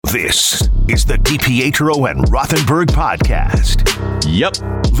This is the DiPietro and Rothenberg podcast.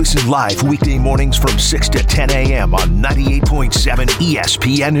 Yep. Listen live weekday mornings from 6 to 10 a.m. on 98.7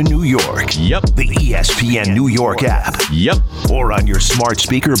 ESPN in New York. Yep. The ESPN New York app. Yep. Or on your smart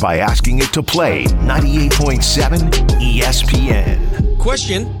speaker by asking it to play 98.7 ESPN.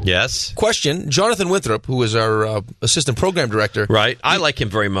 Question. Yes. Question. Jonathan Winthrop, who is our assistant program director. Right. I like him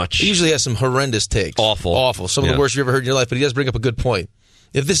very much. He usually has some horrendous takes. Awful. Some of the worst you've ever heard in your life, but he does bring up a good point.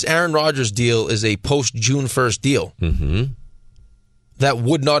 If this Aaron Rodgers deal is a post-June 1st deal, that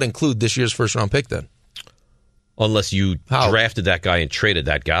would not include this year's first-round pick then. Unless you drafted that guy and traded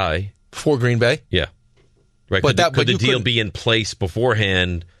that guy. For Green Bay? Yeah. Right. Could the deal be in place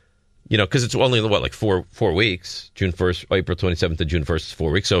beforehand? You know, because it's only, like 4 weeks. June 1st, April 27th to June 1st is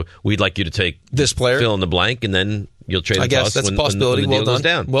 4 weeks. So we'd like you to take this player, fill in the blank, and then you'll trade it to us. I guess that's a possibility. When the deal goes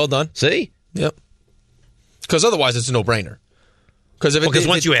down. Well done. See? Yep. Because otherwise it's a no-brainer. Because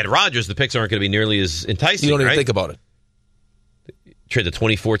once you add Rodgers, the picks aren't going to be nearly as enticing. You don't even think about it. Trade the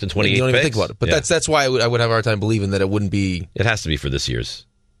 24th and 28th You don't even picks. think about it. But that's why I would have a hard time believing that it wouldn't be. It has to be for this year's.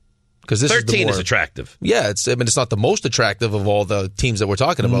 Because this 13 is attractive. Yeah, it's not the most attractive of all the teams that we're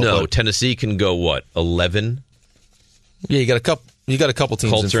talking about. No, Tennessee can go 11. Yeah, you got a couple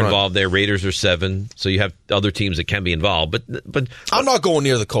teams. Colts in are front. involved there. Raiders are 7. So you have other teams that can be involved. But I'm not going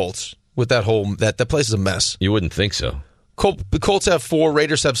near the Colts with that whole that place is a mess. You wouldn't think so. The Colts have 4,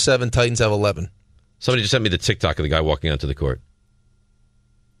 Raiders have 7, Titans have 11. Somebody just sent me the TikTok of the guy walking onto the court.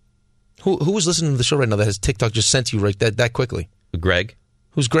 Who was listening to the show right now that has TikTok just sent you right that quickly? Greg.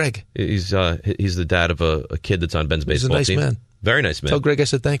 Who's Greg? He's the dad of a kid that's on Ben's baseball team. He's a nice man. Very nice man. Tell Greg I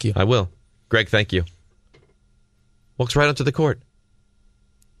said thank you. I will. Greg, thank you. Walks right onto the court.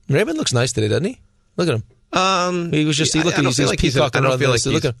 Raymond looks nice today, doesn't he? Look at him. He was just. I don't feel like he's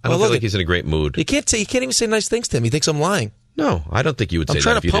in a great mood. You can't even say nice things to him. He thinks I'm lying. No, I don't think you would say that.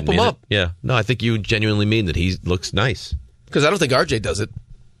 I'm trying to pump him up. Yeah. No, I think you genuinely mean that he looks nice. Because I don't think RJ does it.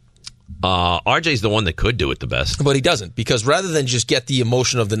 RJ's the one that could do it the best. But he doesn't. Because rather than just get the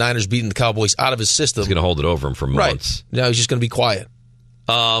emotion of the Niners beating the Cowboys out of his system, he's going to hold it over him for months. Right. Now he's just going to be quiet.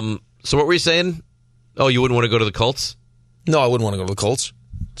 So what were you saying? Oh, you wouldn't want to go to the Colts? No, I wouldn't want to go to the Colts.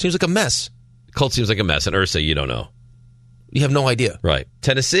 Seems like a mess. Colts seems like a mess. And Irsay, you don't know. You have no idea. Right.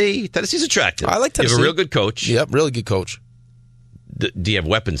 Tennessee's attractive. I like Tennessee. You have a real good coach. Yep, really good coach. Do you have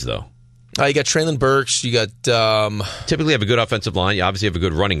weapons, though? You got Traylon Burks. You got... typically have a good offensive line. You obviously have a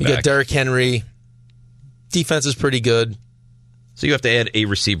good running back. You got Derrick Henry. Defense is pretty good. So you have to add a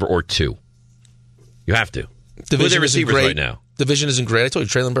receiver or two. You have to. Who are their receivers right now? Division isn't great. I told you,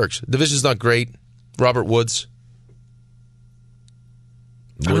 Traylon Burks. Division's not great. Robert Woods.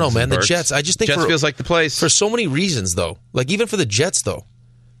 I don't know, man. The Jets. I just think Jets feels like the place for so many reasons, though. Like even for the Jets, though.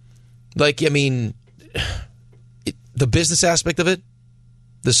 Like I mean, the business aspect of it.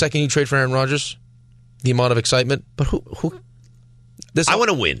 The second you trade for Aaron Rodgers, the amount of excitement. But who? I want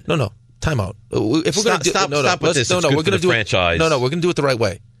to win. No. Time out. If we're going to stop with this. We're going to do franchise. No, we're going to do it the right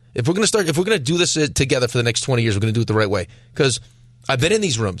way. If we're going to do this together for the next 20 years, we're going to do it the right way. Because I've been in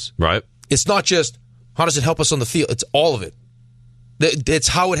these rooms. Right. It's not just how does it help us on the field. It's all of it. It's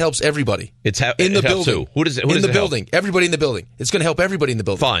how it helps everybody. In the building. Who does it help? Building. Everybody in the building. It's going to help everybody in the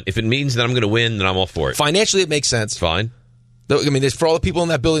building. Fine. If it means that I'm going to win, then I'm all for it. Financially, it makes sense. Fine. I mean, there's for all the people in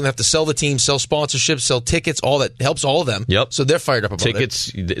that building that have to sell the team, sell sponsorships, sell tickets, all that helps all of them. Yep. So they're fired up about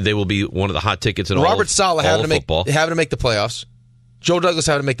tickets, it. They will be one of the hot tickets in all of football. Robert Saleh having to make the playoffs. Joe Douglas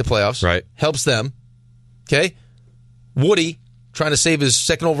having to make the playoffs. Right. Helps them. Okay. Woody trying to save his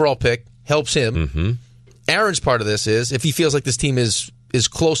second overall pick helps him. Mm-hmm. Aaron's part of this is if he feels like this team is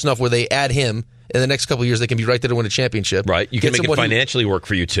close enough where they add him in the next couple of years, they can be right there to win a championship. Right. You can make it financially work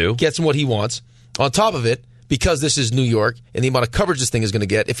for you too. Gets him what he wants. On top of it, because this is New York and the amount of coverage this thing is going to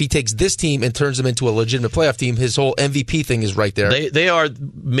get, if he takes this team and turns them into a legitimate playoff team, his whole MVP thing is right there. They are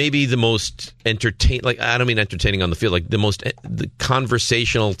maybe the most entertaining, like I don't mean entertaining on the field, like the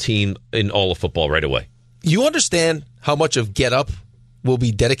conversational team in all of football right away. You understand how much of Get Up will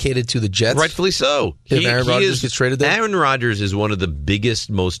be dedicated to the Jets? Rightfully so. If Aaron Rodgers gets traded there? Aaron Rodgers is one of the biggest,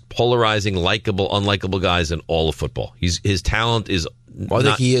 most polarizing, likable, unlikable guys in all of football. His talent is... I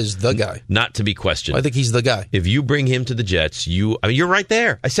think he is the guy. Not to be questioned. I think he's the guy. If you bring him to the Jets, you're right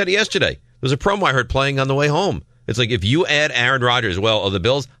there. I said it yesterday. There's a promo I heard playing on the way home. It's like if you add Aaron Rodgers, the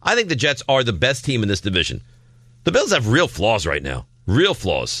Bills, I think the Jets are the best team in this division. The Bills have real flaws right now. Real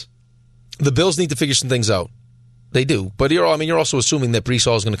flaws. The Bills need to figure some things out. They do. But you're also assuming that Breece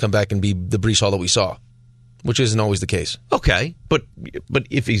Hall is going to come back and be the Breece Hall that we saw. which isn't always the case. Okay, but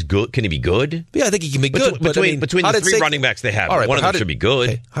if he's good, can he be good? Yeah, I think he can be good. Between the three running backs they have, all right, one of them should be good.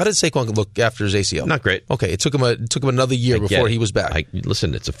 Okay. How did Saquon look after his ACL? Not great. Okay, it took him another year before he was back.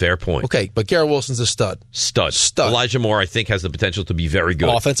 Listen, it's a fair point. Okay, but Garrett Wilson's a stud. Stud. Elijah Moore, I think, has the potential to be very good.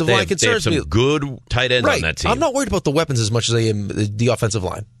 Offensive line concerns me. They have some good tight ends on that team. I'm not worried about the weapons as much as I am the offensive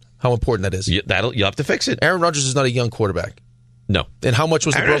line. How important that is. You'll have to fix it. Aaron Rodgers is not a young quarterback. No. And how much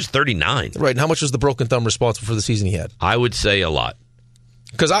was Aaron Rodgers 39? Right, and how much was the broken thumb responsible for the season he had? I would say a lot.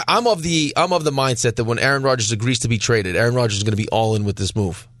 Because I'm of the mindset that when Aaron Rodgers agrees to be traded, Aaron Rodgers is going to be all in with this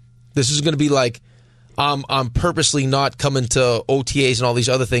move. This is going to be like I'm purposely not coming to OTAs and all these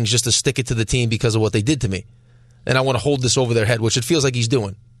other things just to stick it to the team because of what they did to me, and I want to hold this over their head, which it feels like he's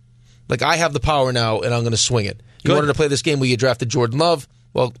doing. Like I have the power now, and I'm going to swing it. You wanted to play this game where you drafted Jordan Love.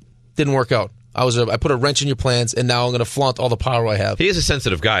 Well, didn't work out. I put a wrench in your plans, and now I'm going to flaunt all the power I have. He is a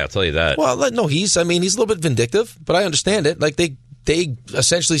sensitive guy, I'll tell you that. Well, no, he's a little bit vindictive, but I understand it. Like they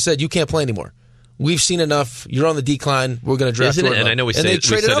essentially said, you can't play anymore. We've seen enough. You're on the decline. We're going to draft. Isn't it? And I know we said it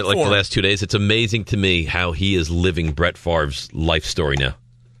like the last 2 days. It's amazing to me how he is living Brett Favre's life story now.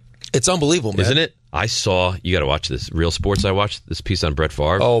 It's unbelievable, man. Isn't it? You got to watch this. Real Sports, I watched this piece on Brett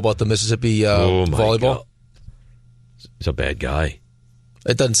Favre. Oh, about the Mississippi volleyball? God. He's a bad guy.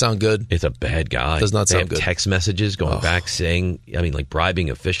 It doesn't sound good. It's a bad guy. Does not sound good. good. Text messages going back saying, like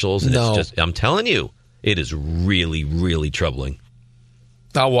bribing officials. And no. It's just, I'm telling you, it is really, really troubling.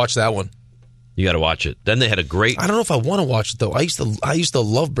 I'll watch that one. You got to watch it. Then they had a great. I don't know if I want to watch it though. I used to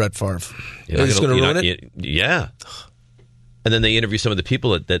love Brett Favre. It's going to ruin it. Yeah. And then they interview some of the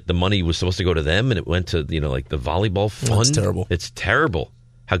people that the money was supposed to go to them, and it went to like the volleyball fund. That's terrible. It's terrible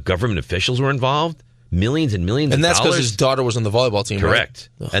how government officials were involved. Millions and millions of dollars. And that's because his daughter was on the volleyball team, correct.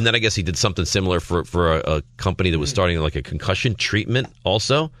 Right? And then I guess he did something similar for a company that was starting like a concussion treatment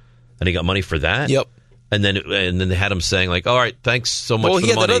also, and he got money for that. Yep. And then they had him saying like, "All right, thanks so much for the money." Well, he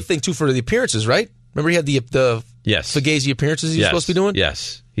had that other thing too for the appearances, right? Remember he had the yes Fugazi appearances he was supposed to be doing.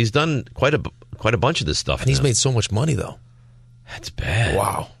 Yes, he's done quite a bunch of this stuff, and he's made so much money though. That's bad.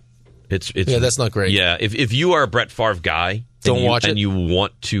 Wow. It's that's not great. Yeah, if you are a Brett Favre guy, don't watch it, and you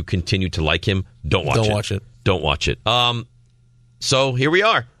want to continue to like him, don't watch it. Don't watch it. So here we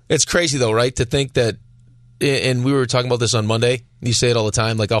are. It's crazy though, right? To think that, and we were talking about this on Monday. You say it all the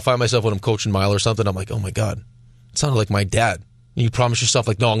time. Like I'll find myself when I'm coaching Mile or something. I'm like, oh my god, it sounded like my dad. And you promise yourself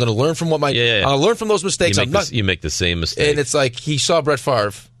like, no, I'm going to learn from I'll learn from those mistakes. You make the same mistake. And it's like he saw Brett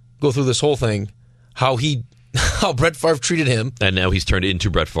Favre go through this whole thing, how Brett Favre treated him, and now he's turned into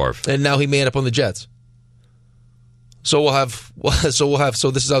Brett Favre, and now he may end up on the Jets. So this is how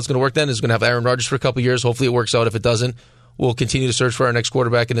it's going to work. Then is going to have Aaron Rodgers for a couple of years. Hopefully it works out. If it doesn't, we'll continue to search for our next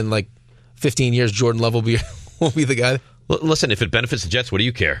quarterback, and in like 15 years, Jordan Love will be the guy. Listen, if it benefits the Jets, what do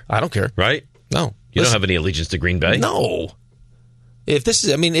you care? I don't care. Right? No, you don't have any allegiance to Green Bay. No.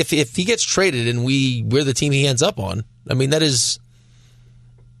 If he gets traded and we're the team he ends up on, that is.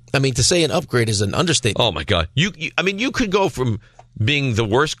 To say an upgrade is an understatement. Oh my God! You could go from being the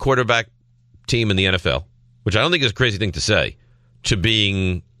worst quarterback team in the NFL, which I don't think is a crazy thing to say, to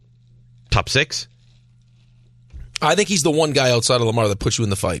being top 6. I think he's the one guy outside of Lamar that puts you in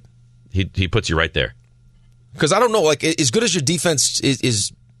the fight. He puts you right there. Because I don't know, like as good as your defense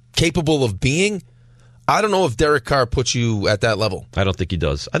is capable of being, I don't know if Derek Carr puts you at that level. I don't think he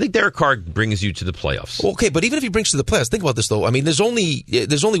does. I think Derek Carr brings you to the playoffs. Okay, but even if he brings you to the playoffs, think about this though. There's only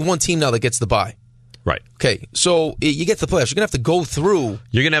one team now that gets the bye. Right. Okay, so you get to the playoffs. You're going to have to go through.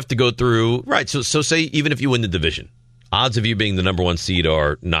 You're going to have to go through. Right. So say even if you win the division, odds of you being the number 1 seed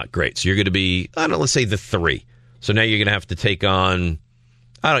are not great. So you're going to be, let's say the 3. So now you're going to have to take on,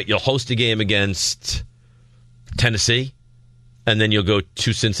 you'll host a game against Tennessee, and then you'll go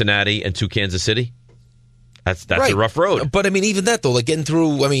to Cincinnati and to Kansas City. That's right. A rough road. But even that though, like getting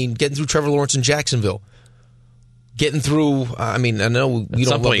through Trevor Lawrence in Jacksonville. Getting through, I know you don't love the coach. At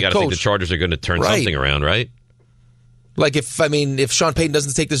some point, you got to think the Chargers are going to turn something around, right? Like if Sean Payton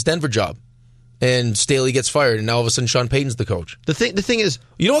doesn't take this Denver job, and Staley gets fired, and now all of a sudden Sean Payton's the coach. The thing is,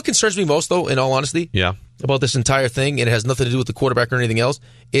 you know what concerns me most, though, in all honesty, about this entire thing, and it has nothing to do with the quarterback or anything else.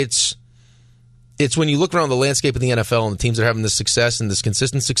 It's when you look around the landscape of the NFL and the teams that are having this success and this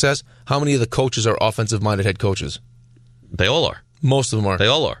consistent success. How many of the coaches are offensive-minded head coaches? They all are. Most of them are. They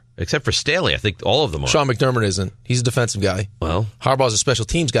all are. Except for Staley, I think all of them are. Sean McDermott isn't. He's a defensive guy. Well, Harbaugh's a special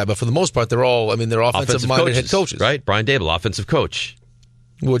teams guy, but for the most part, they're all, they're offensive-minded head coaches. Right? Brian Daboll, offensive coach.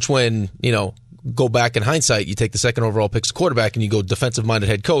 Which when, go back in hindsight, you take the second overall pick's quarterback and you go defensive-minded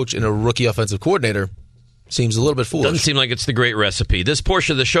head coach and a rookie offensive coordinator. Seems a little bit foolish. Doesn't seem like it's the great recipe. This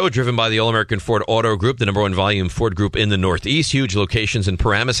portion of the show driven by the All-American Ford Auto Group, the number one volume Ford group in the Northeast. Huge locations in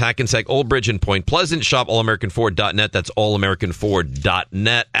Paramus, Hackensack, Old Bridge, and Point Pleasant. Shop allamericanford.net. That's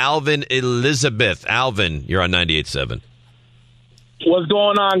allamericanford.net. Alvin Elizabeth. Alvin, you're on 98.7. What's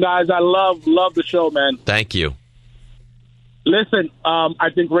going on, guys? I love the show, man. Thank you. Listen,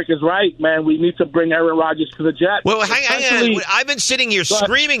 I think Rick is right, man. We need to bring Aaron Rodgers to the Jets. Well, hang on. I've been sitting here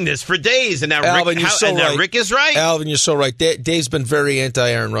screaming this for days, and now Alvin, now Rick is right. Alvin, you're so right. Dave's been very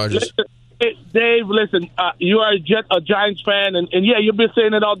anti-Aaron Rodgers. Dave, listen, you are a Giants fan, and yeah, you've been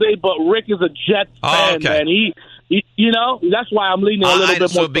saying it all day, but Rick is a Jets fan, man. He, that's why I'm leaning a little bit more.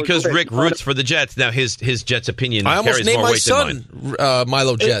 So because Rick roots for the Jets, now his Jets opinion I almost carries named more my weight son than mine.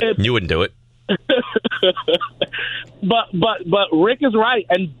 Milo Jet. You wouldn't do it. But Rick is right,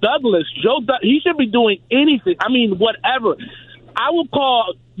 and Douglas, he should be doing anything. I mean, whatever. I will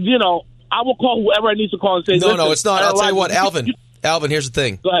call whoever I need to call and say, No, it's not. I'll tell you what, Alvin. Alvin, here's the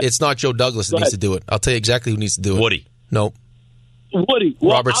thing. It's not Joe Douglas that needs to do it. I'll tell you exactly who needs to do it. Woody. No. Woody.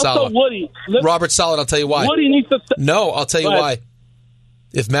 Well, Robert Saleh. Woody. Robert Saleh, I'll tell you why. Woody needs to... No, I'll tell you why.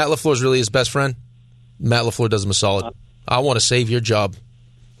 If Matt LaFleur is really his best friend, Matt LaFleur does him a solid. I want to save your job.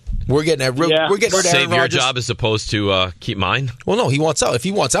 We're getting rid of Aaron Rodgers. Save your job as opposed to keep mine? Well, no, he wants out. If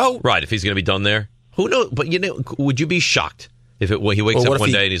he wants out... Right, if he's going to be done there. Who knows? But, would you be shocked if he wakes up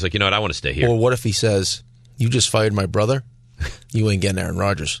one day and he's like, you know what, I want to stay here? Or what if he says, you just fired my brother? You ain't getting Aaron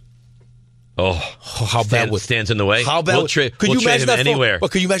Rodgers. How bad stands in the way? How bad? We'll trade him anywhere. But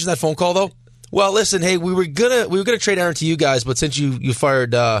could you imagine that phone call, though? Well, listen, hey, we were gonna trade Aaron to you guys, but since you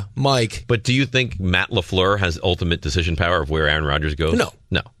fired Mike... But do you think Matt LaFleur has ultimate decision power of where Aaron Rodgers goes? No.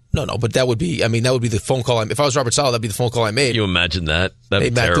 But that would be the phone call. If I was Robert Saleh, that'd be the phone call I made. Can you imagine that?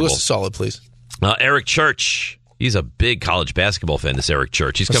 That'd be Matt, terrible. do us a solid, please. Eric Church. He's a big college basketball fan, this Eric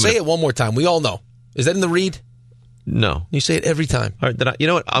Church. Say it one more time. We all know. Is that in the read? No. You say it every time. All right, you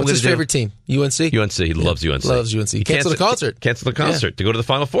know what? What's his favorite team? UNC? UNC. He loves UNC. Loves UNC. He canceled the concert. Canceled the concert to go to the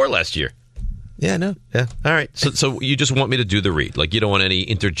Final Four last year. Yeah, no. Yeah. All right. So you just want me to do the read? Like you don't want any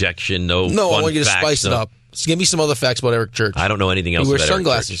interjection, no fun I want you to facts, spice it up. Just give me some other facts about Eric Church. I don't know anything else about about Eric Church. He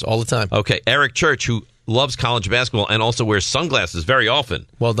wears sunglasses all the time. Okay. Eric Church, who loves college basketball and also wears sunglasses very often.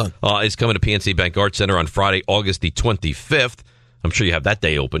 Well done. Is coming to PNC Bank Arts Center on Friday, August the 25th. I'm sure you have that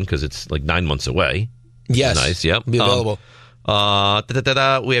day open because it's like 9 months away. Yes. Nice, yep. Be available. We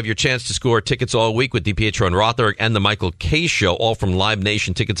have your chance to score tickets all week with DiPietro and Rothberg and the Michael K Show, all from Live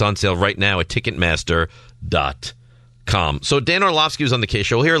Nation. Tickets on sale right now at Ticketmaster.com. So Dan Orlovsky was on the K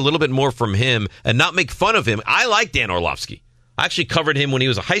Show. We'll hear a little bit more from him and not make fun of him. I like Dan Orlovsky. I actually covered him when he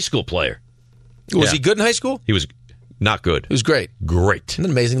was a high school player. Was he good in high school? He was not good. He was great. Great. Isn't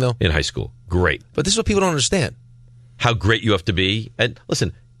that amazing, though? In high school. Great. But this is what people don't understand. How great you have to be. And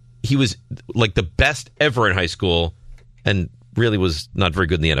listen, he was like the best ever in high school and really was not very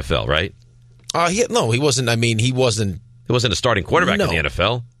good in the NFL, right? No, he wasn't. I mean, he wasn't. He wasn't a starting quarterback in the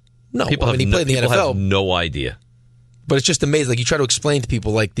NFL. No, he played in the NFL. Have no idea. But it's just amazing. Like you try to explain to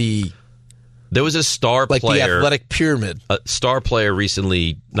people, there was a star player, the athletic pyramid. A star player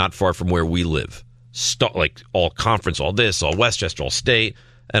recently, not far from where we live. Like all conference, all this, all Westchester, all state,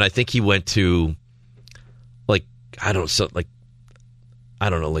 and I think he went to, like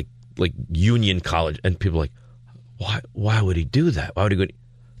Union College, and people are like, why would he do that? Why would he go?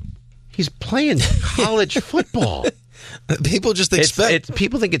 He's playing college football. People just expect.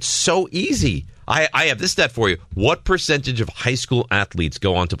 People think it's so easy. I have this stat for you. What percentage of high school athletes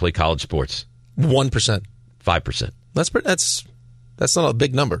go on to play college sports? 1%. 5%. That's not a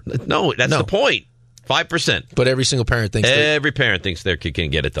big number. No, that's the point. 5%. But every single parent thinks their kid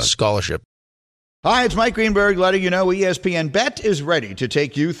can get it done. Scholarship. Hi, it's Mike Greenberg letting you know ESPN Bet is ready to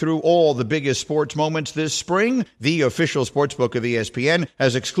take you through all the biggest sports moments this spring. The official sportsbook of ESPN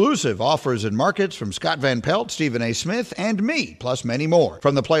has exclusive offers and markets from Scott Van Pelt, Stephen A. Smith, and me, plus many more.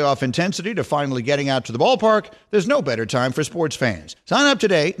 From the playoff intensity to finally getting out to the ballpark, there's no better time for sports fans. Sign up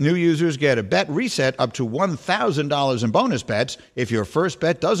today. New users get a bet reset up to $1,000 in bonus bets if your first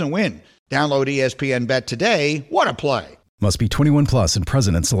bet doesn't win. Download ESPN Bet today. What a play. Must be 21 plus and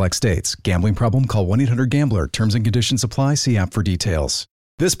present in select states. Gambling problem? Call 1-800-GAMBLER. Terms and conditions apply. See app for details.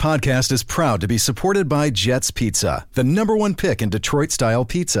 This podcast is proud to be supported by Jets Pizza, the #1 pick in Detroit-style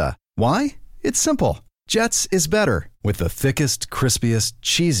pizza. Why? It's simple. Jets is better. With the thickest, crispiest,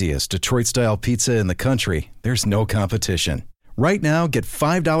 cheesiest Detroit-style pizza in the country, there's no competition. Right now, get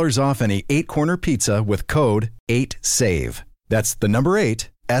 $5 off any 8-corner pizza with code 8SAVE. That's the number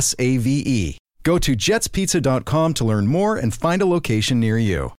 8, S-A-V-E. Go to jetspizza.com to learn more and find a location near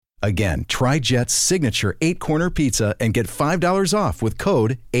you. Again, try Jet's signature 8-corner pizza and get $5 off with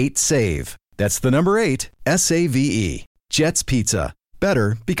code 8SAVE. That's the number 8, SAVE. Jets Pizza.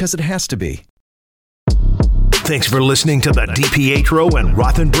 Better because it has to be. Thanks for listening to the DiPietro and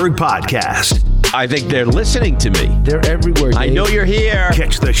Rothenberg podcast. I think they're listening to me. They're everywhere, Dave. I know you're here.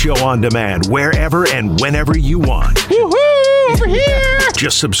 Catch the show on demand wherever and whenever you want. Woohoo! Over here!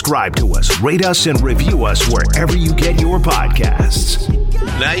 Just subscribe to us, rate us, and review us wherever you get your podcasts.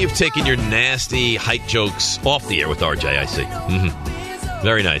 Now you've taken your nasty height jokes off the air with RJ, I see. Mm-hmm.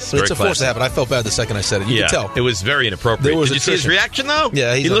 Very nice. Very It's a force to happen. I felt bad the second I said it. You yeah, could tell. it was very inappropriate. Did you see his reaction, though?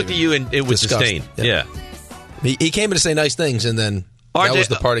 Yeah, he looked at you and it was disdain. Yeah. He came in to say nice things, and then that was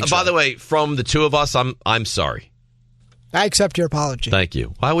the parting shot. By the way, from the two of us, I'm sorry. I accept your apology. Thank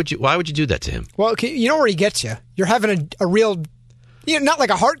you. Why would you do that to him? Well, you know where he gets you. You're having a real, not like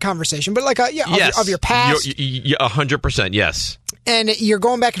a heart conversation, but like of your past. 100%, yes. And you're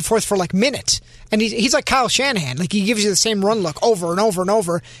going back and forth for like minutes. And he's like Kyle Shanahan. Like he gives you the same run look over and over and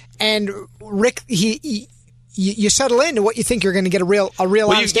over. And Rick, you settle into what you think you're going to get a real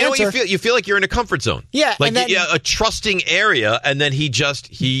honest answer. You feel like you're in a comfort zone. Yeah, like and then, a trusting area, and then he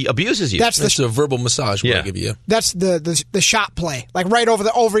abuses you. That's a verbal massage. Yeah. I give you. That's the shot play, like right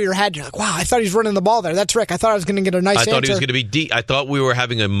over your head. You're like, wow, I thought he was running the ball there. That's Rick. I thought I was going to get a nice answer. I thought he was going to be I thought we were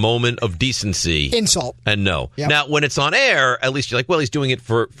having a moment of decency. Insult. And no. Yep. Now, when it's on air, at least you're like, well, he's doing it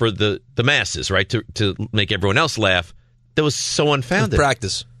for the masses, right? To make everyone else laugh. That was so unfounded.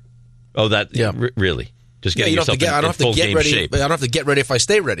 Practice. Oh, that really. Just getting yourself in full game shape. I don't have to get ready if I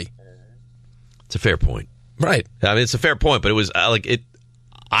stay ready. It's a fair point. Right. I mean, it's a fair point, but it was I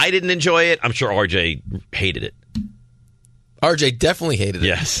didn't enjoy it. I'm sure RJ hated it. RJ definitely hated it.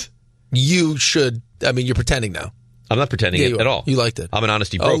 Yes. You should. I mean, you're pretending now. I'm not pretending it at all. You liked it. I'm an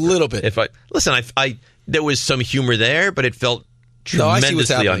honesty broker. A little bit. I there was some humor there, but it felt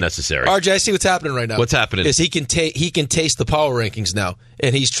tremendously unnecessary. RJ, I see what's happening right now. What's happening? Is he can taste the power rankings now,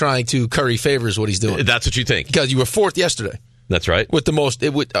 and he's trying to curry favors what he's doing. That's what you think? Because you were 4th yesterday. That's right. With the most,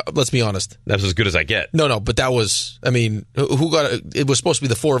 let's be honest. That's as good as I get. No, but that was. I mean, who got it? It was supposed to be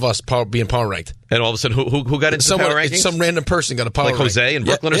the 4 of us being power ranked, and all of a sudden, who got into the power rankings? Some random person got a power rank. Like Jose in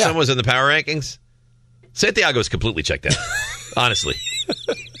Brooklyn or someone was in the power rankings. Santiago is completely checked out. Honestly,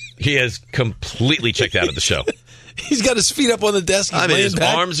 he has completely checked out of the show. He's got his feet up on the desk. His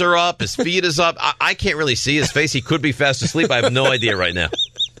arms are up. His feet is up. I can't really see his face. He could be fast asleep. I have no idea right now.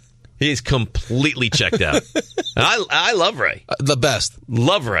 He's completely checked out. And I love Ray. The best.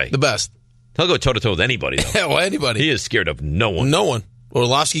 Love Ray. The best. He'll go toe-to-toe with anybody, though. Yeah, well, anybody. He is scared of no one. No one.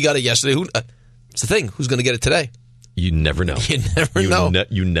 Orlovsky got it yesterday. It's the thing. Who's going to get it today? You never know. You never know.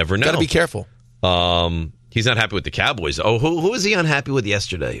 You never know. Got to be careful. He's not happy with the Cowboys. Oh, who was he unhappy with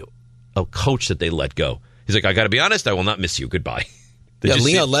yesterday? A coach that they let go. He's like, I got to be honest, I will not miss you. Goodbye.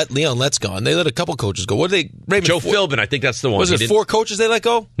 Leon Lett's gone. They let a couple coaches go. What did they? Raymond, Joe Philbin, I think that's the one. Was it 4 coaches they let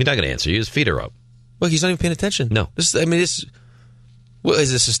go? He's not going to answer you. His feet are up. Well, he's not even paying attention. No. Is this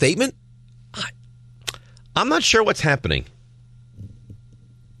a statement? I'm not sure what's happening.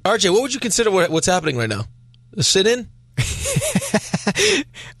 RJ, what would you consider what's happening right now? A sit-in?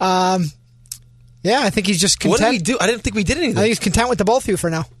 Yeah, I think he's just content. What did we do? I didn't think we did anything. I think he's content with the both of you for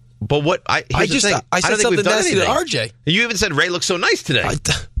now. But what I said something nasty to RJ. You even said Ray looks so nice today. I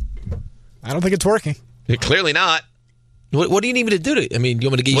don't think it's working. Clearly not. What do you need me to do? I mean, do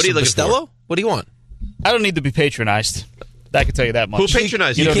you want me to get you some Bustelo? What do you want? I don't need to be patronized. I can tell you that much. Who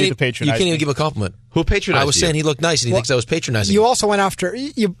patronized you? You don't need to patronize. You can't even give a compliment. Who patronized you? I was saying he looked nice, and he thinks I was patronizing. You also went after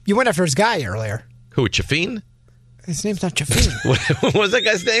you went after his guy earlier. Who? Chafin? His name's not Chafin. What was that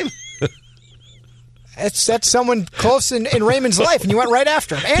guy's name? That's someone close in Raymond's life, and you went right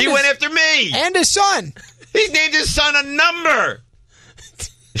after him. He went after me and his son. He named his son a number.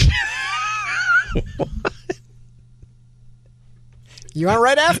 You went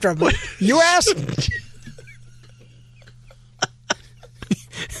right after him. You asked him.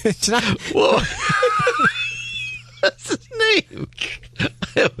 It's not. Whoa. That's his name.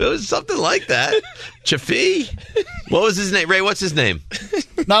 It was something like that. Chafi? What was his name? Ray, what's his name?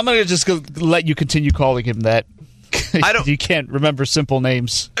 No, I'm going to just let you continue calling him that. I don't. You can't remember simple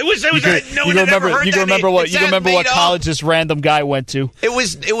names. No one had ever heard that remember name. what you remember what college this random guy went to. It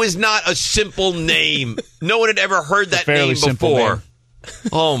was not a simple name. No one had ever heard that name before. Name.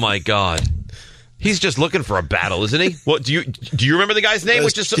 Oh my God. He's just looking for a battle, isn't he? What do you remember the guy's name?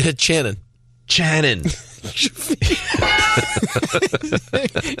 Channon.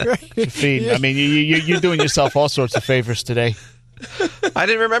 I mean, you're doing yourself all sorts of favors today. I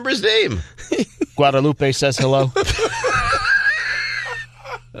didn't remember his name. Guadalupe says hello.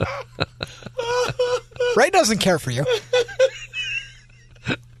 Ray doesn't care for you.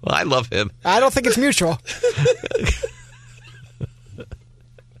 Well, I love him. I don't think it's mutual.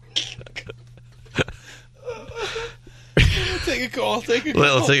 take a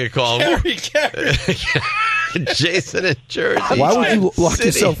call. Let's take a call. Carry. Jason in Jersey. Why would you lock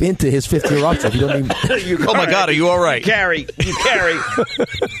yourself into his fifth-year option if you don't even... Oh, my God, are you all right? You carry.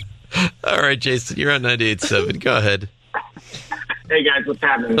 All right, Jason, you're on 98.7. Go ahead. Hey, guys, what's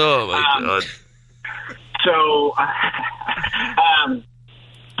happening? Oh, my God. So,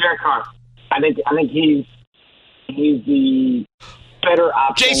 Derek Carr, I think he's the better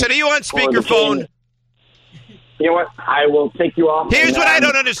option. Jason, are you on speakerphone? You know what? I will take you off. Here's what I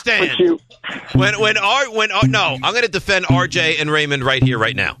don't understand. No, I'm going to defend RJ and Raymond right here,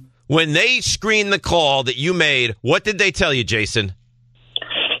 right now. When they screened the call that you made, what did they tell you, Jason?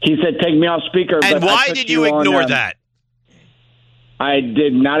 He said, take me off speaker. And why did you ignore that? I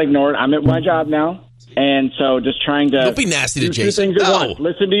did not ignore it. I'm at my job now. And so just trying to... Don't be nasty to Jason. Two things at once.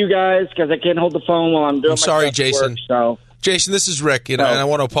 Listen to you guys because I can't hold the phone while I'm doing I'm sorry, my Jason. work, so... Jason, this is Rick, and I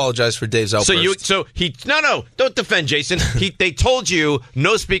want to apologize for Dave's outburst. No, don't defend Jason. They told you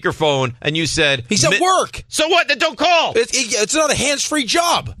no speakerphone, and you said he's at work. So what? Then don't call. It's not a hands-free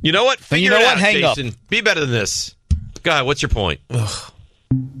job. You know what? Figure it out, Hang Jason. up. Be better than this. God, what's your point? Ugh.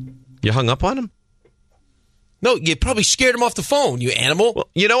 You hung up on him? No, you probably scared him off the phone. You animal. Well,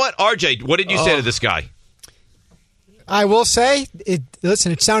 you know what, RJ? What did you say to this guy? I will say,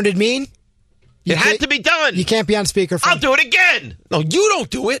 listen, it sounded mean. It had to be done. You can't be on speakerphone. I'll do it again. No, you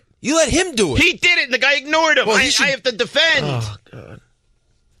don't do it. You let him do it. He did it, and the guy ignored him. Well, I have to defend. Oh, God.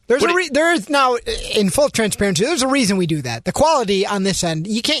 There is now, in full transparency, there's a reason we do that. The quality on this end,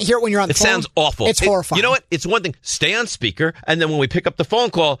 you can't hear it when you're on the phone. It sounds awful. It's horrifying. You know what? It's one thing. Stay on speaker, and then when we pick up the phone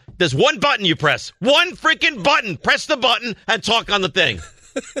call, there's one button you press. One freaking button. Press the button and talk on the thing.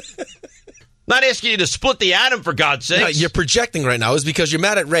 Not asking you to split the atom, for God's sake. No, you're projecting right now. It's because you're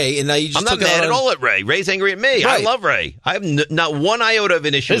mad at Ray, and now you just I'm not took it mad out at all at Ray. Ray's angry at me. Right. I love Ray. I have not one iota of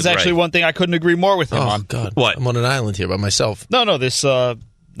an issue There's with actually Ray. one thing I couldn't agree more with him Oh, on. God. What? I'm on an island here by myself. No, this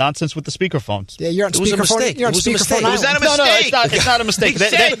nonsense with the speakerphones. Yeah, you're on It was a speakerphone. mistake. You're on It was a mistake. speakerphone. Was that a island. mistake? No, it's not a mistake. He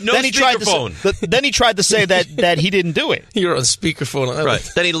said no speakerphone. Then he tried to say that he didn't do it. You're on speakerphone island.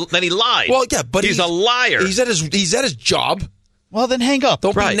 Right. Then he lied. Well, yeah, but he's a liar. He's at his job. Well, then hang up.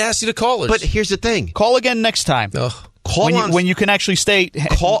 Don't be nasty to callers. But here's the thing. Call again next time. When you can actually stay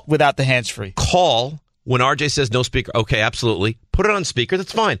without the hands-free. Call when RJ says no speaker. Okay, absolutely. Put it on speaker.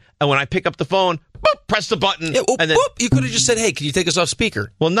 That's fine. And when I pick up the phone, boop, press the button. Yeah, and then, you could have just said, hey, can you take us off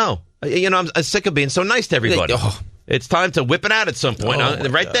speaker? Well, no. I'm sick of being so nice to everybody. It's time to whip it out at some point.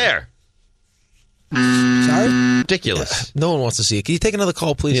 Right God. there. Sorry? Ridiculous. No one wants to see it. Can you take another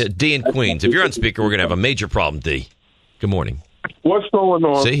call, please? Yeah, D in Queens. If you're on speaker, we're going to have a major problem, D. Good morning. What's going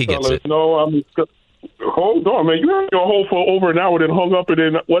on? See, he gets fellas? it. No, hold on, man. You had me on hold for over an hour, then hung up, and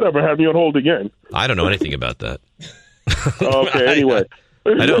then whatever, had me on hold again. I don't know anything about that. Okay, anyway.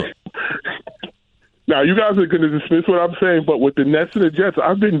 I don't. Now, you guys are going to dismiss what I'm saying, but with the Nets and the Jets,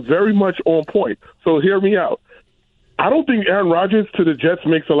 I've been very much on point. So hear me out. I don't think Aaron Rodgers to the Jets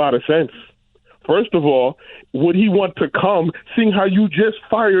makes a lot of sense. First of all, would he want to come, seeing how you just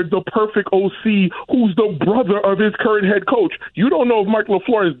fired the perfect OC who's the brother of his current head coach? You don't know if Mike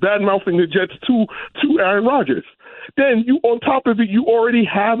LaFleur is bad-mouthing the Jets to Aaron Rodgers. Then you, on top of it, you already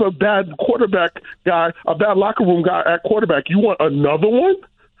have a bad quarterback guy, a bad locker room guy at quarterback. You want another one?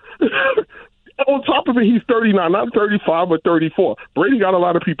 On top of it, he's 39, not 35 or 34. Brady got a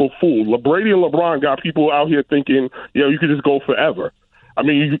lot of people fooled. Brady and LeBron got people out here thinking, you could just go forever. I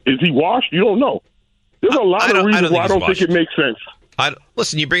mean, is he washed? You don't know. There's a lot of reasons why I don't think it makes sense.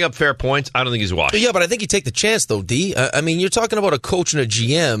 Listen, you bring up fair points. I don't think he's washed. Yeah, but I think you take the chance, though, D. I mean, you're talking about a coach and a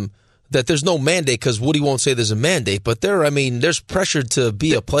GM that there's no mandate because Woody won't say there's a mandate, but there's pressure to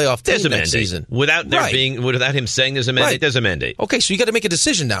be a playoff team next season. Without him saying there's a mandate, there's a mandate. Okay, so you got to make a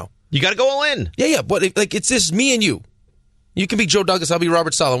decision now. You got to go all in. Yeah, but it's this me and you. You can be Joe Douglas, I'll be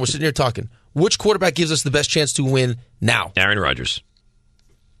Robert Saleh. We're sitting here talking. Which quarterback gives us the best chance to win now? Aaron Rodgers.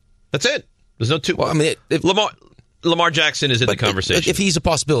 That's it. There's no two. Well, I mean, Lamar Jackson is in the conversation. If he's a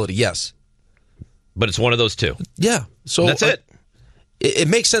possibility, yes. But it's one of those two. Yeah. So that's it. It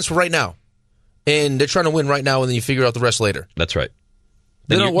makes sense for right now. And they're trying to win right now, and then you figure out the rest later. That's right.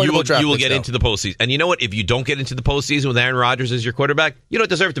 Then you will get into the postseason. And you know what? If you don't get into the postseason with Aaron Rodgers as your quarterback, you don't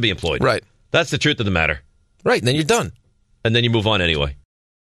deserve to be employed. Right. That's the truth of the matter. Right. And then you're done. And then you move on anyway.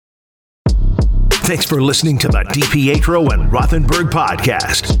 Thanks for listening to the DiPietro and Rothenberg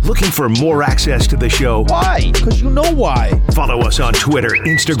podcast. Looking for more access to the show? Why? Because you know why. Follow us on Twitter,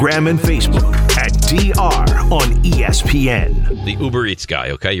 Instagram, and Facebook at DR on ESPN. The Uber Eats guy.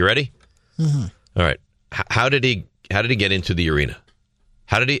 Okay, you ready? Mm-hmm. All right. How did he get into the arena?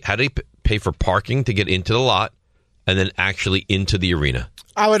 How did he pay for parking to get into the lot and then actually into the arena?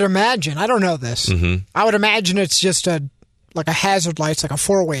 I would imagine. I don't know this. Mm-hmm. I would imagine it's just a like a hazard lights, like a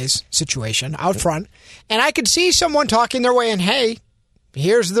four-ways situation out front, and I could see someone talking their way in, hey,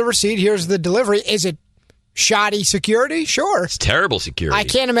 here's the receipt, here's the delivery. Is it shoddy security? Sure. It's terrible security. I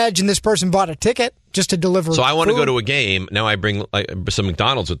can't imagine this person bought a ticket just to deliver So I want to food. go to a game. Now I bring some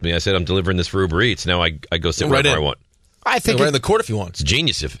McDonald's with me. I said I'm delivering this for Uber Eats. Now I go sit wherever I want. I think right in the court if you want. It's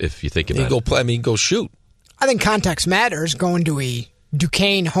genius if you think about you it. go play. I mean, go shoot. I think context matters. Going to a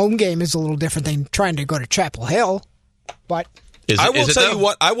Duquesne home game is a little different than trying to go to Chapel Hill. But I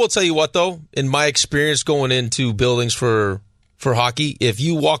will tell you what, though. In my experience going into buildings for hockey, if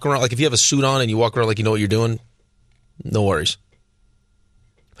you walk around, like if you have a suit on and you walk around like you know what you're doing, no worries.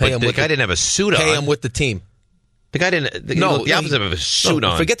 Hey, the guy didn't have a suit on. Hey, I'm with the team. The guy didn't. The opposite of a suit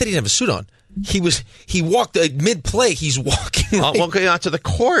on. Forget that he didn't have a suit on. He walked mid play. He's walking walking out to the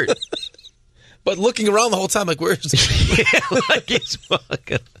court, but looking around the whole time like where's like he's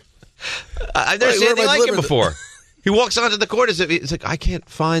walking. I've never seen anything like him before. He walks onto the court as if he's like, I can't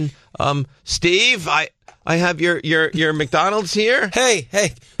find Steve. I have your McDonald's here. Hey,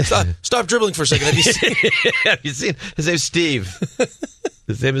 stop dribbling for a second. Have you seen? His name's Steve.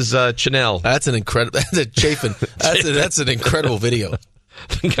 His name is Chanel. That's an incredible. That's a Chafin. That's an incredible video.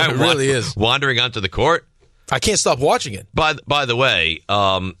 The guy it really is wandering onto the court. I can't stop watching it. By the way,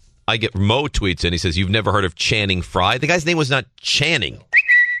 I get Mo tweets in. He says, "You've never heard of Channing Frye?" The guy's name was not Channing.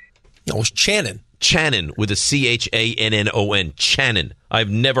 No, it was Channon. Channon with a Channon. Channon. I've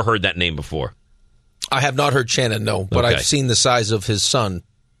never heard that name before. I have not heard Channon, no, but Okay. I've seen the size of his son,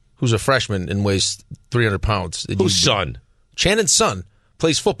 who's a freshman and weighs 300 pounds. Whose son? Channon's son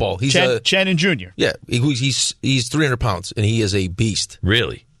plays football. He's Channon Jr. Yeah, he's 300 pounds, and he is a beast.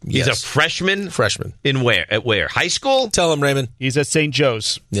 Really? He's Yes. a freshman? Freshman. In where? At where? High school? Tell him, Raymond. He's at St.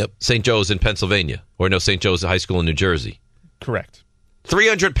 Joe's. Yep. St. Joe's in Pennsylvania. Or no, St. Joe's High School in New Jersey. Correct.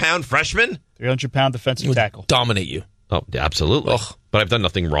 300-pound freshman? 300-pound defensive tackle. Dominate you. Oh, yeah, absolutely. Ugh. But I've done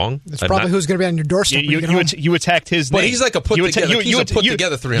nothing wrong. it's probably who's going to be on your doorstep when you get home. You attacked his name. But he's like a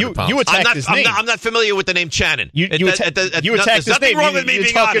put-together 300 pounds. You attacked his name. I'm not familiar with the name Channon. You attacked there's his nothing name. wrong with me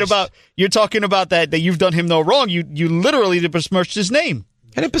being honest. You're talking about that you've done him no wrong. You literally besmirched his name.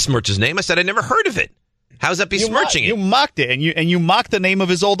 I didn't besmirch his name. I said I never heard of it. How's that besmirching You it? mocked it, and you mocked the name of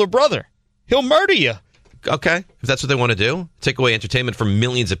his older brother. He'll murder you. Okay, if that's what they want to do, take away entertainment from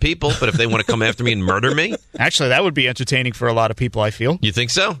millions of people. But if they want to come after me and murder me, actually, that would be entertaining for a lot of people. I feel. You think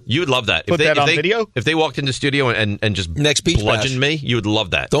so? You would love that. Put that on video. If they walked in the studio and just next beach bludgeoned bash. me, you would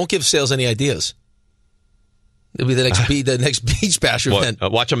love that. Don't give sales any ideas. It'll be the next beach bash event.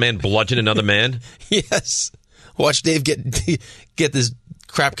 Watch a man bludgeon another man. Yes. Watch Dave get this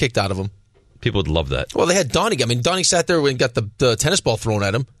crap kicked out of him. People would love that. Well, they had Donnie. I mean, Donnie sat there and got the tennis ball thrown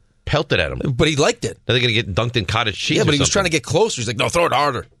at him. Pelted at him. But he liked it. Now they're going to get dunked in cottage cheese. Yeah, but he was something. trying to get closer. He's like, no, throw it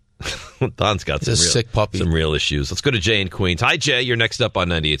harder. Don's got some sick puppy. Some real issues. Let's go to Jay in Queens. Hi, Jay. You're next up on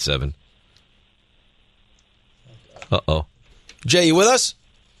 98.7. Uh-oh. Jay, you with us?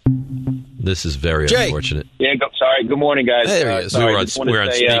 This is very Jay. unfortunate. Yeah, sorry. Good morning, guys. There he is. We were on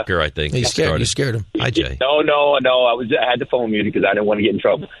speaker, I think. You scared him. Hi, Jay. No. I had the phone muted because I didn't want to get in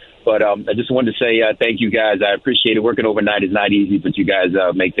trouble. But I just wanted to say thank you, guys. I appreciate it. Working overnight is not easy, but you guys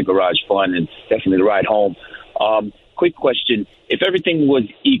make the garage fun and definitely the ride home. Quick question. If everything was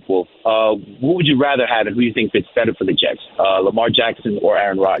equal, who would you rather have and who do you think fits better for the Jets? Lamar Jackson or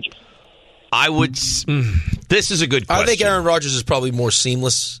Aaron Rodgers? I would. This is a good question. I think Aaron Rodgers is probably more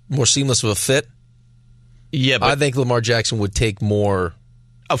seamless of a fit. Yeah, but I think Lamar Jackson would take more.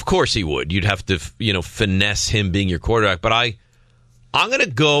 Of course he would. You'd have to, finesse him being your quarterback. But I'm going to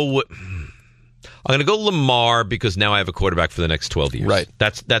go Lamar because now I have a quarterback for the next 12 years. Right.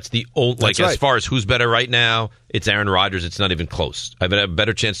 That's the only as far as who's better right now, it's Aaron Rodgers. It's not even close. I have a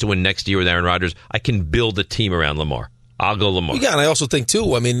better chance to win next year with Aaron Rodgers. I can build a team around Lamar. I'll go Lamar. Yeah, and I also think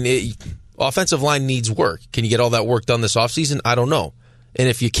too, offensive line needs work. Can you get all that work done this offseason? I don't know. And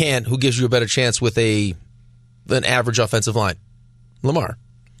if you can't, who gives you a better chance with an average offensive line? Lamar.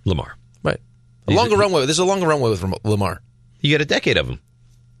 Right. There's a longer runway with Lamar. You get a decade of him.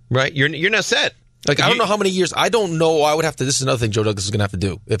 Right? You're now set. I don't know how many years. I don't know. I would have to. This is another thing Joe Douglas is going to have to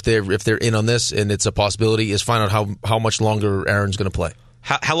do if they're in on this and it's a possibility. Is find out how much longer Aaron's going to play.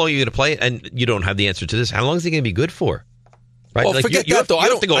 How long are you going to play? And you don't have the answer to this. How long is he going to be good for? Right? Well, forget you that though. You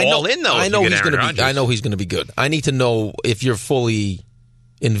have to go all in though. I know he's going to be. I know he's going to be good. I need to know if you're fully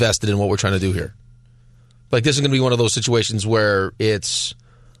invested in what we're trying to do here. Like this is going to be one of those situations where it's.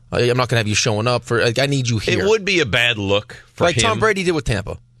 I'm not going to have you showing up for. I need you here. It would be a bad look for him, Tom Brady did with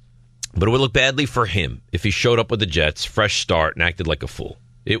Tampa. But it would look badly for him if he showed up with the Jets, fresh start, and acted like a fool.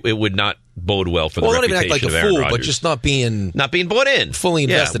 It would not bode well for the reputation not even act like of a Aaron fool, Rodgers. but just not being bought in, fully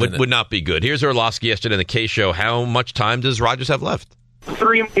invested in it. Would not be good. Here's Orlovsky yesterday in the K Show. How much time does Rodgers have left?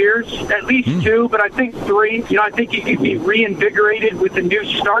 3 years, at least 2, but I think 3. I think he could be reinvigorated with a new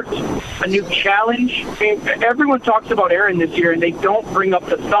start, a new challenge. Everyone talks about Aaron this year, and they don't bring up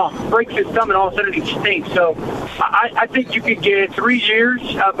the thumb. Breaks his thumb, and all of a sudden he stinks. So I think you could get 3 years,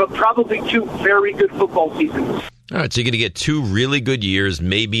 but probably 2 very good football seasons. All right, so you're going to get 2 really good years,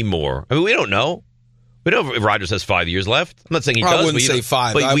 maybe more. I mean, we don't know. We don't know if Rodgers has 5 years left. I'm not saying he does. I wouldn't say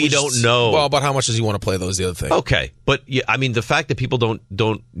 5. But we don't know. Well, about how much does he want to play, though, is the other thing. Okay. But, I mean, the fact that people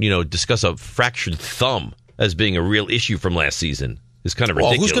don't discuss a fractured thumb as being a real issue from last season is kind of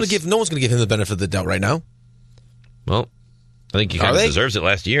ridiculous. Well, no one's going to give him the benefit of the doubt right now. Well, I think he kind of deserves it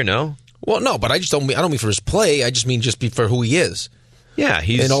last year, no? Well, no, but I don't mean for his play. I just mean for who he is. Yeah.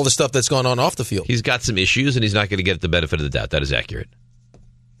 And all the stuff that's gone on off the field. He's got some issues, and he's not going to get the benefit of the doubt. That is accurate.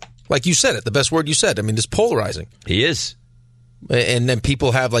 Like you said it, the best word you said. I mean, it's polarizing. He is. And then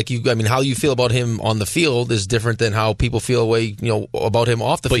people have how you feel about him on the field is different than how people feel about him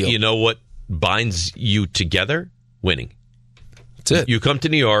off the field. But you know what binds you together? Winning. That's it. You come to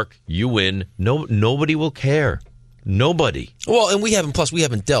New York, you win. Nobody will care. Nobody. Well, and we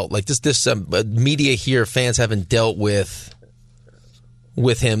haven't dealt like this media here, fans haven't dealt with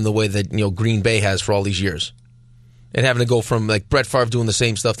him the way that Green Bay has for all these years. And having to go from like Brett Favre doing the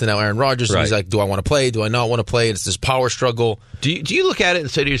same stuff to now Aaron Rodgers. Right. And he's like, do I want to play? Do I not want to play? And it's this power struggle. Do you look at it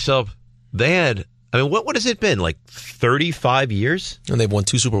and say to yourself, what has it been, like 35 years? And they've won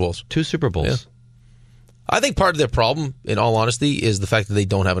 2 Super Bowls. 2 Super Bowls. Yeah. I think part of their problem, in all honesty, is the fact that they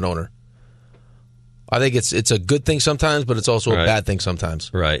don't have an owner. I think it's a good thing sometimes, but it's also a bad thing sometimes.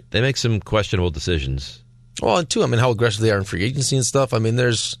 Right. They make some questionable decisions. Well, and too, how aggressive they are in free agency and stuff. I mean,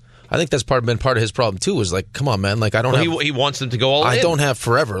 I think that's been part of his problem too. Is like, come on, man! Like, I don't have. He wants them to go all in. I don't have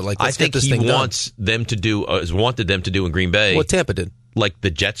forever. Like, let's get this thing done. I think he wanted them to do in Green Bay what Tampa did, like the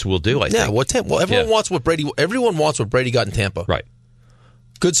Jets will do. I think. Everyone wants what Brady. Everyone wants what Brady got in Tampa. Right.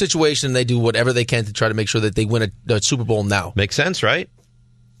 Good situation. They do whatever they can to try to make sure that they win a Super Bowl now. Makes sense, right?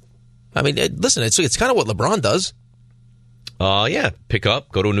 I mean, listen, it's kind of what LeBron does. Yeah. Pick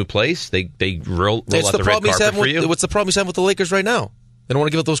up, go to a new place. They roll out the red carpet for you. What's the problem he's having with the Lakers right now? They don't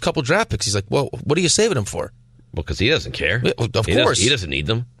want to give up those couple draft picks. He's like, well, what are you saving them for? Well, because he doesn't care. Yeah, of course. He doesn't need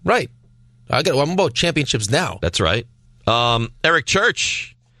them. Right. I'm about championships now. That's right. Eric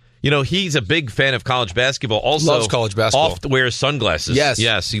Church, he's a big fan of college basketball. Also, loves college basketball. Oft wears sunglasses.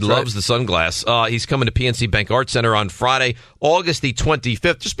 Yes. He loves the sunglass. He's coming to PNC Bank Arts Center on Friday, August the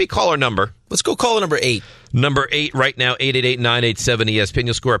 25th. Just be caller number. Let's go caller number 8. Number 8 right now, 888-987-ESPN.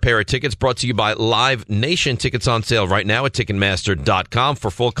 You'll score a pair of tickets brought to you by Live Nation. Tickets on sale right now at Ticketmaster.com.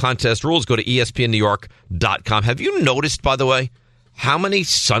 For full contest rules, go to ESPNNewYork.com. Have you noticed, by the way, how many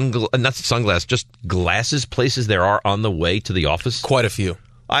just glasses places there are on the way to the office? Quite a few.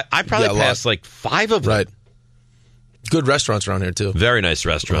 I probably passed like 5 of them. Right. Good restaurants around here, too. Very nice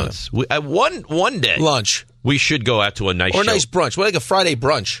restaurants. One day. Lunch. We should go out to a nice show. Or a nice brunch. What, like a Friday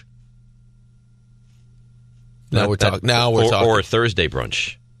brunch? Now we're talking. Or a Thursday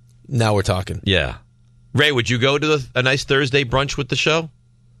brunch. Now we're talking. Yeah. Ray, would you go to a nice Thursday brunch with the show?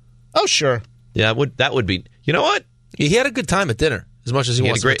 Oh, sure. Yeah, that would be. You know what? He had a good time at dinner, as much as he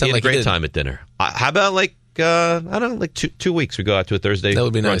wants to pretend like he did. He had a great time at dinner. How about like 2 weeks we go out to a Thursday that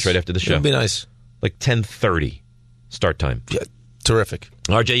would be brunch nice. Right after the show? That would be nice. Like 10:30 start time. Yeah, terrific.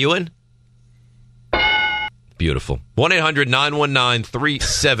 RJ, you in? Beautiful.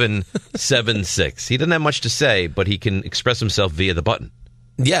 1-800-919-3776. He doesn't have much to say, but he can express himself via the button.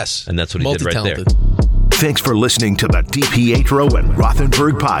 Yes. And that's what he did right there. Thanks for listening to the DiPietro and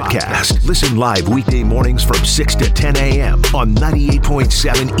Rothenberg podcast. Listen live weekday mornings from 6 to 10 a.m. on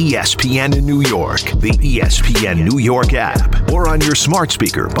 98.7 ESPN in New York, the ESPN New York app, or on your smart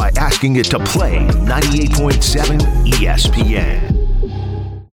speaker by asking it to play 98.7 ESPN.